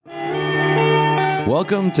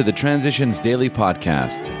Welcome to the Transitions Daily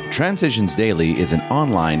podcast. Transitions Daily is an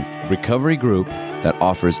online recovery group that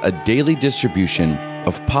offers a daily distribution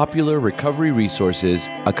of popular recovery resources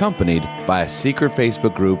accompanied by a secret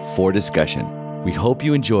Facebook group for discussion. We hope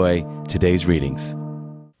you enjoy today's readings.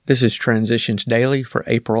 This is Transitions Daily for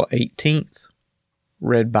April 18th,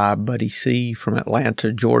 read by Buddy C. from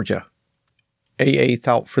Atlanta, Georgia. AA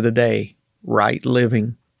Thought for the Day, Right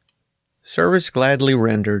Living. Service gladly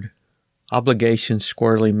rendered, obligations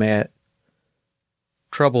squarely met,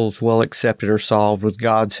 troubles well accepted or solved with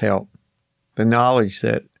God's help. The knowledge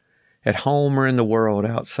that at home or in the world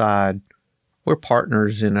outside, we're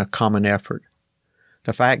partners in a common effort.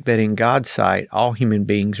 The fact that in God's sight, all human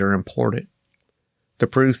beings are important. The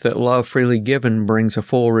proof that love freely given brings a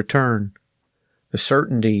full return. The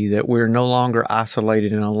certainty that we're no longer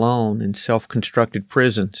isolated and alone in self-constructed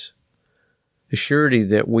prisons. The surety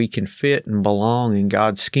that we can fit and belong in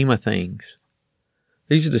God's scheme of things.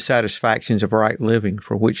 These are the satisfactions of right living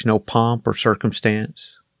for which no pomp or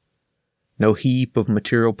circumstance, no heap of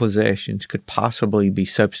material possessions could possibly be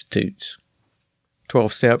substitutes.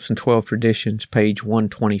 12 Steps and 12 Traditions, page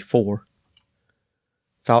 124.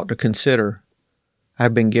 Thought to consider. I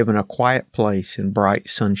have been given a quiet place in bright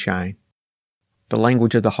sunshine. The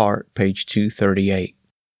Language of the Heart, page 238.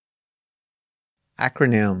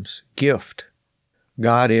 Acronyms. Gift.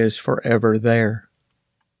 God is forever there.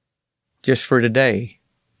 Just for today.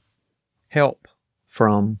 Help.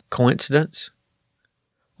 From Coincidence?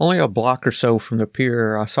 Only a block or so from the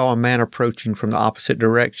pier, I saw a man approaching from the opposite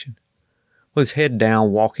direction, with his head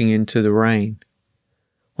down, walking into the rain.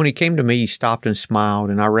 When he came to me, he stopped and smiled,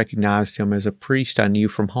 and I recognized him as a priest I knew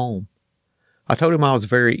from home. I told him I was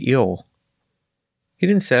very ill. He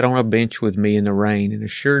then sat on a bench with me in the rain and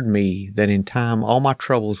assured me that in time all my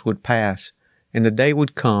troubles would pass and the day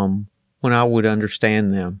would come when I would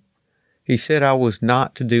understand them. He said I was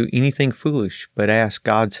not to do anything foolish but ask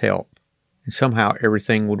God's help, and somehow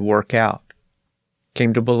everything would work out.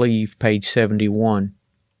 Came to believe, page 71.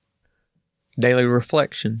 Daily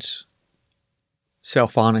Reflections.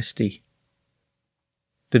 Self-honesty.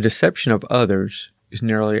 The deception of others is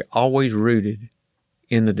nearly always rooted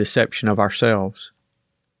in the deception of ourselves.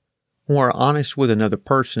 When we're honest with another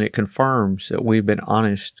person, it confirms that we've been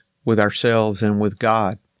honest with ourselves and with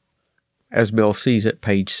God, as Bill sees it,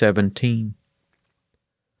 page 17.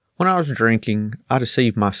 When I was drinking, I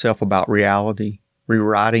deceived myself about reality,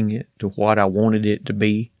 rewriting it to what I wanted it to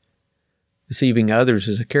be. Deceiving others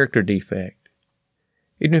is a character defect,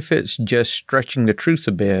 even if it's just stretching the truth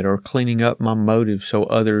a bit or cleaning up my motives so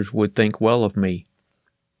others would think well of me.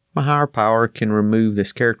 My higher power can remove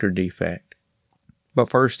this character defect.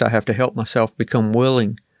 But first I have to help myself become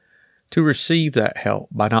willing to receive that help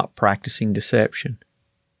by not practicing deception.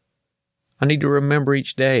 I need to remember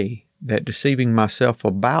each day that deceiving myself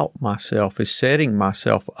about myself is setting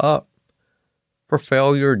myself up for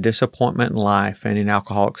failure or disappointment in life and in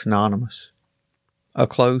Alcoholics Anonymous. A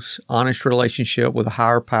close, honest relationship with a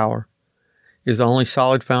higher power is the only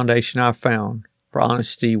solid foundation I've found for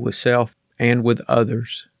honesty with self and with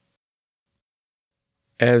others.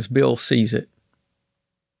 As Bill sees it.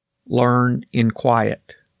 Learn in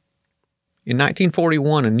quiet. In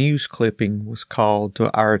 1941, a news clipping was called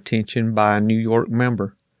to our attention by a New York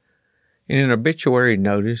member. In an obituary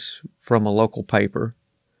notice from a local paper,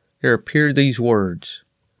 there appeared these words: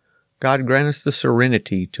 God grant us the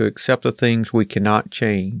serenity to accept the things we cannot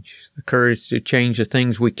change, the courage to change the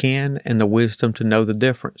things we can, and the wisdom to know the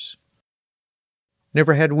difference.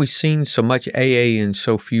 Never had we seen so much AA in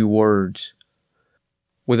so few words.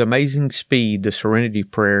 With amazing speed, the Serenity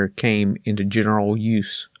Prayer came into general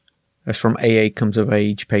use. That's from AA Comes of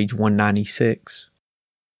Age, page 196.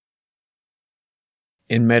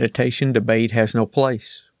 In meditation, debate has no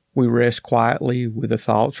place. We rest quietly with the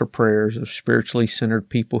thoughts or prayers of spiritually centered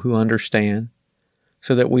people who understand,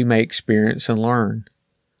 so that we may experience and learn.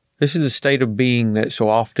 This is the state of being that so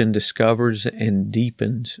often discovers and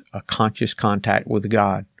deepens a conscious contact with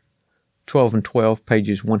God. 12 and 12,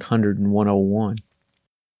 pages 100 and 101.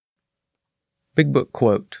 Big Book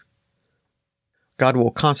Quote. God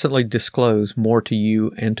will constantly disclose more to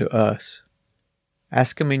you and to us.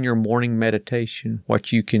 Ask Him in your morning meditation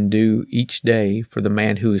what you can do each day for the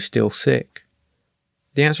man who is still sick.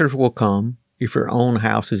 The answers will come if your own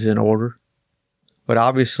house is in order, but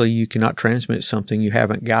obviously you cannot transmit something you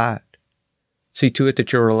haven't got. See to it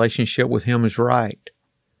that your relationship with Him is right,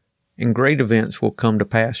 and great events will come to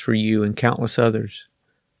pass for you and countless others.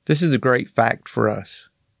 This is the great fact for us.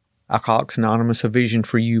 Alcoholics Anonymous, A Vision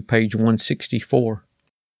for You, page 164.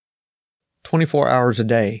 24 hours a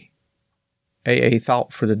day. AA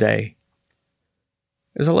Thought for the Day.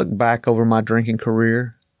 As I look back over my drinking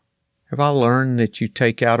career, have I learned that you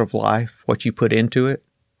take out of life what you put into it?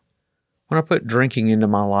 When I put drinking into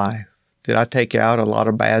my life, did I take out a lot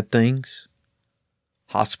of bad things?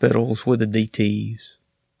 Hospitals with the DTs,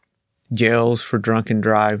 jails for drunken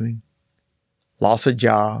driving, loss of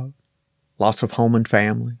job, loss of home and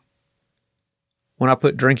family. When I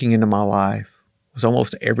put drinking into my life, was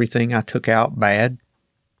almost everything I took out bad?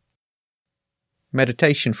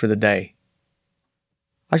 Meditation for the day.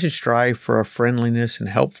 I should strive for a friendliness and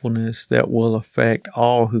helpfulness that will affect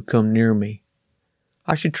all who come near me.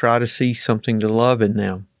 I should try to see something to love in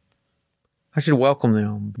them. I should welcome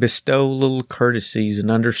them, bestow little courtesies and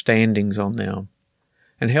understandings on them,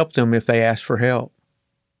 and help them if they ask for help.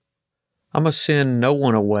 I must send no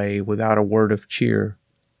one away without a word of cheer,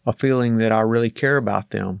 a feeling that I really care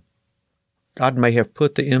about them. God may have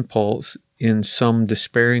put the impulse in some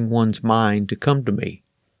despairing one's mind to come to me.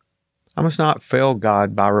 I must not fail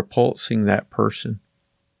God by repulsing that person.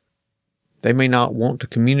 They may not want to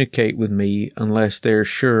communicate with me unless they're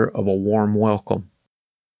sure of a warm welcome.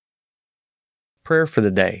 Prayer for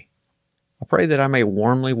the day. I pray that I may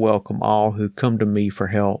warmly welcome all who come to me for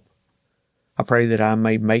help. I pray that I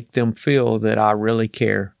may make them feel that I really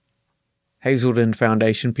care. Hazelden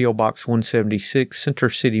Foundation, P.O. Box 176, Center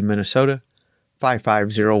City, Minnesota,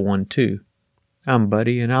 55012. I'm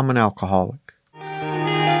Buddy, and I'm an alcoholic.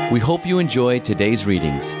 We hope you enjoyed today's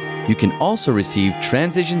readings. You can also receive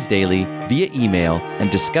Transitions Daily via email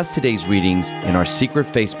and discuss today's readings in our secret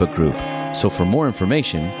Facebook group. So for more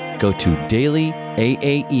information, go to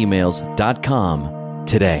dailyaaemails.com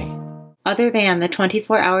today. Other than the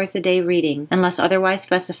 24 hours a day reading, unless otherwise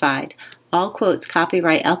specified, all quotes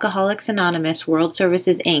copyright Alcoholics Anonymous World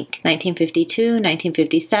Services, Inc., 1952,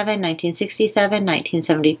 1957, 1967,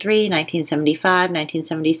 1973, 1975,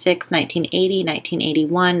 1976, 1980,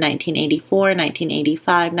 1981, 1984,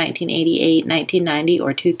 1985, 1988, 1990,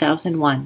 or 2001.